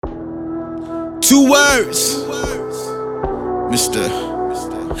2 words, Mr.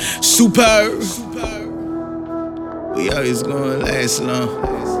 Superb. We always gonna last long.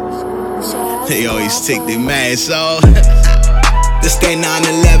 They always take their masks off. This that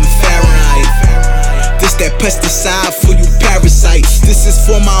 9/11 Fahrenheit. This that pesticide for you parasites. This is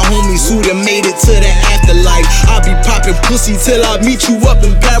for my homies who done made it to the afterlife. I'll be popping pussy till I meet you up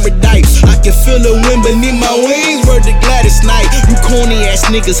in paradise. I can feel the wind beneath my wings, word to Gladys Knight. You corny ass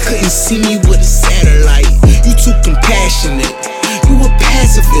niggas couldn't see me with a satellite. You too compassionate, you a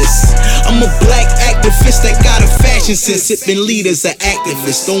pacifist. I'm a black activist that got a fashion sense. Sipping leaders are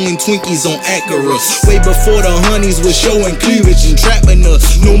activists, throwing Twinkies on Acura. Way before the honeys was showing cleavage and trapping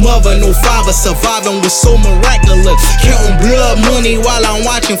us. No mother, no father, surviving was so miraculous. Counting blood money while I'm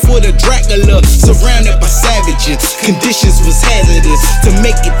watching for the Dracula. Surrounded by savages, conditions was hazardous. To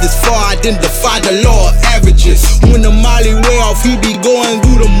make it this far, I didn't defy the law of averages. When the Molly way off, he be going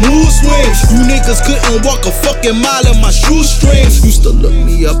through the mood swings. You niggas couldn't walk a fucking mile in my shoestrings. Used to look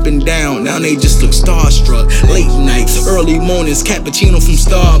me up and down, now they just look starstruck. Late nights, early mornings, cappuccino from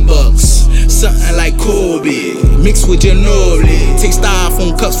Starbucks. Something like Kobe, mixed with Ginobili. Take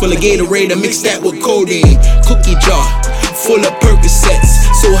styrofoam cups full of Gatorade and mix that with codeine. Cookie jar, full of Percocets.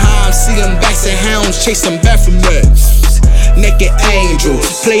 So high I'm seeing bats and hounds chasing Baphomets. Naked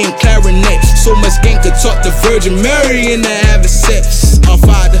angels, playing clarinet. So much gang could talk to Virgin Mary in the having sex. Our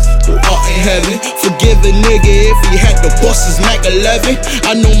Father, who art in heaven, forgive a nigga if he had the bosses Mac 11.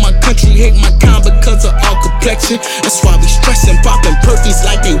 I know my country hate my kind because of our complexion. That's why we stressing, popping perkies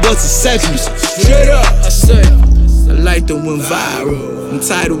like they was the 70s. Straight up, I say, I like to went viral.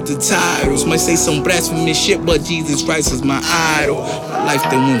 Entitled to titles, might say some blasphemous shit, but Jesus Christ is my idol. My life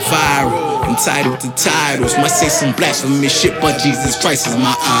that went viral. Entitled to titles, might say some blasphemous shit, but Jesus Christ is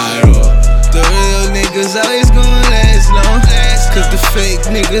my idol. The real niggas always gonna last long, cause the fake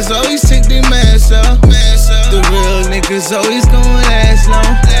niggas always take their masks off. The real niggas always gonna last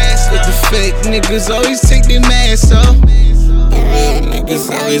long, cause the fake niggas always take their masks off. The real niggas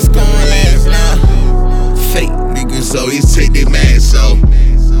always gonna last long. Fake niggas always take their masks off.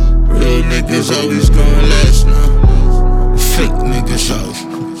 Real niggas always gonna last long. Fake niggas always.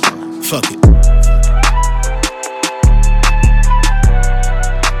 Fuck it.